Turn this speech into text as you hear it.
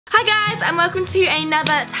Hi guys, and welcome to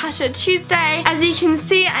another Tasha Tuesday. As you can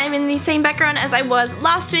see, I'm in the same background as I was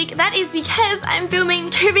last week. That is because I'm filming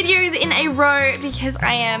 2 videos in a row because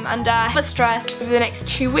I am under stress over the next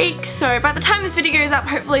 2 weeks. So by the time this video goes up,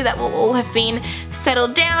 hopefully that will all have been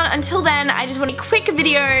settled down. Until then, I just want a quick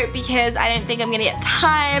video because I don't think I'm gonna get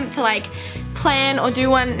time to like plan or do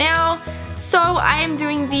one now. So I am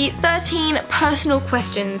doing the 13 personal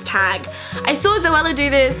questions tag. I saw Zoella do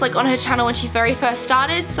this like on her channel when she very first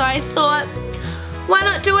started, so I thought, why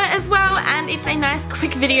not do it as well? And it's a nice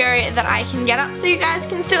quick video that I can get up so you guys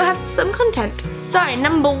can still have some content. So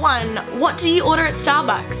number 1, what do you order at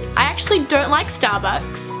Starbucks? I actually don't like Starbucks.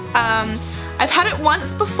 I've had it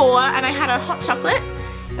once before and I had a hot chocolate,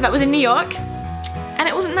 and that was in New York, and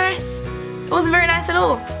it wasn't nice. It wasn't very nice at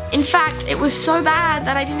all. In fact, it was so bad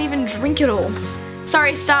that I didn't even drink it all.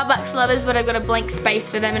 Sorry Starbucks lovers, but I've got a blank space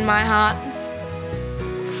for them in my heart.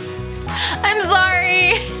 I'm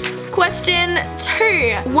sorry. Question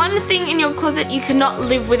 2. One thing in your closet you cannot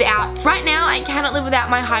live without. Right now, I cannot live without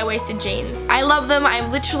my high-waisted jeans. I love them. I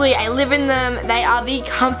live in them. They are the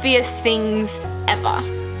comfiest things ever.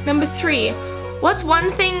 Number 3. What's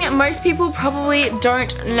one thing most people probably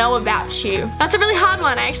don't know about you? That's a really hard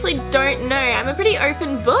one. I actually don't know. I'm a pretty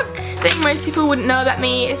open book. The thing most people wouldn't know about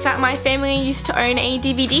me is that my family used to own a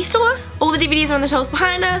DVD store. All the DVDs are on the shelves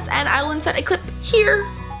behind us, and I will insert a clip here.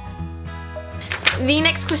 The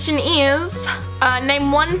next question is,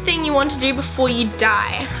 name one thing you want to do before you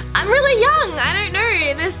die. I'm really young. I don't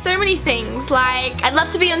know. There's so many things. Like, I'd love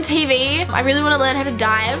to be on TV. I really want to learn how to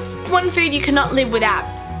dive. It's one food you cannot live without.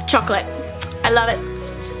 Chocolate. I love it.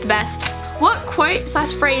 It's the best. What quote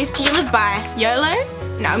 / phrase do you live by? YOLO?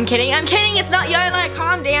 No, I'm kidding. I'm kidding. It's not YOLO.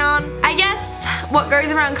 Calm down. I guess what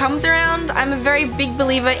goes around comes around. I'm a very big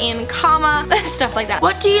believer in karma, stuff like that.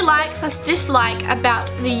 What do you like / dislike about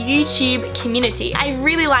the YouTube community? I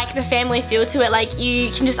really like the family feel to it. Like,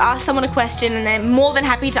 you can just ask someone a question and they're more than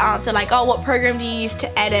happy to answer. Like, oh, what program do you use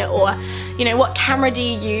to edit? Or, you know, what camera do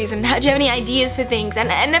you use? And do you have any ideas for things? And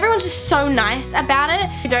everyone's just so nice about it.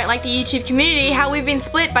 If you don't like the YouTube community, how we've been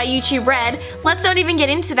split by YouTube Red, let's not even get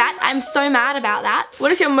into that. I'm so mad about that.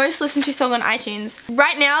 What is your most listened to song on iTunes?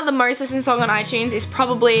 Right now, the most listened song on iTunes is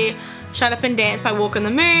probably Shut Up and Dance by Walk on the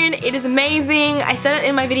Moon. It is amazing. I said it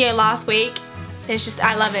in my video last week. It's just,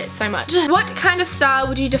 I love it so much. What kind of style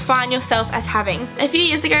would you define yourself as having? A few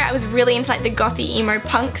years ago, I was really into like the gothy emo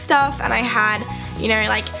punk stuff, and I had, you know,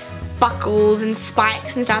 like buckles and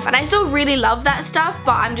spikes and stuff, and I still really love that stuff,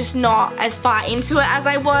 but I'm just not as far into it as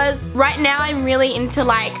I was. Right now I'm really into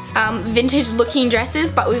like vintage looking dresses,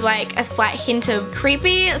 but with like a slight hint of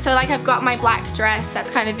creepy. So like, I've got my black dress that's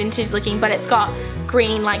kind of vintage looking, but it's got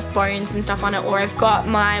green like bones and stuff on it, or I've got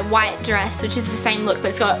my white dress which is the same look, but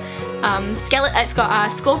it's got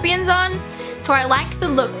scorpions on. So I like the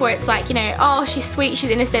look where it's like, you know, oh, she's sweet, she's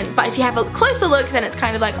innocent, but if you have a closer look, then it's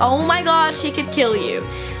kind of like, oh my god, she could kill you.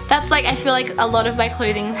 That's like, I feel like a lot of my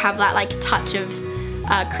clothing have that like touch of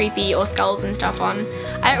creepy or skulls and stuff on.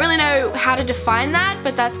 I don't really know how to define that,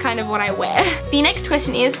 but that's kind of what I wear. The next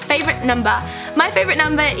question is favorite number. My favorite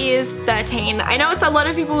number is 13. I know it's a lot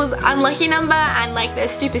of people's unlucky number and like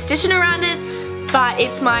there's superstition around it, but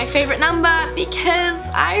it's my favorite number because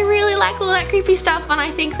I really like all that creepy stuff, and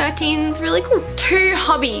I think 13's really cool. 2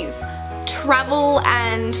 hobbies. Travel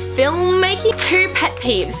and filmmaking. 2 pet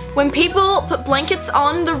peeves. When people put blankets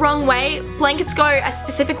on the wrong way, blankets go a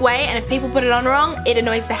specific way, and if people put it on wrong, it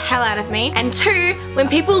annoys the hell out of me. And 2, when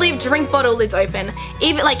people leave drink bottle lids open,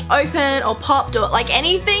 even like open or popped or like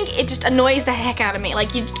anything, it just annoys the heck out of me.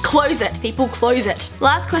 Like, you close it, people close it.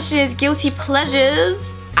 Last question is guilty pleasures.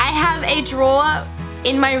 I have a drawer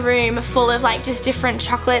in my room full of like just different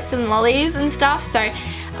chocolates and lollies and stuff, so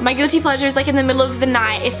my guilty pleasure is like in the middle of the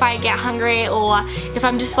night if I get hungry, or if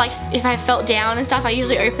I'm just like, if I felt down and stuff, I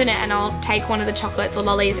usually open it and I'll take one of the chocolates or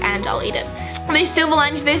lollies and I'll eat it. The silver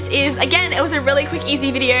line to this is, again, it was a really quick, easy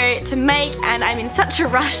video to make, and I'm in such a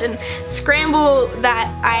rush and scramble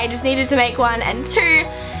that I just needed to make one. And 2,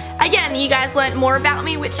 again, you guys learned more about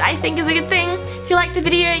me, which I think is a good thing. If you liked the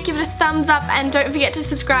video, give it a thumbs up, and don't forget to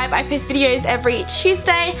subscribe. I post videos every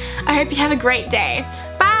Tuesday. I hope you have a great day.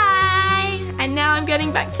 And now I'm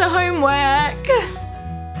getting back to homework.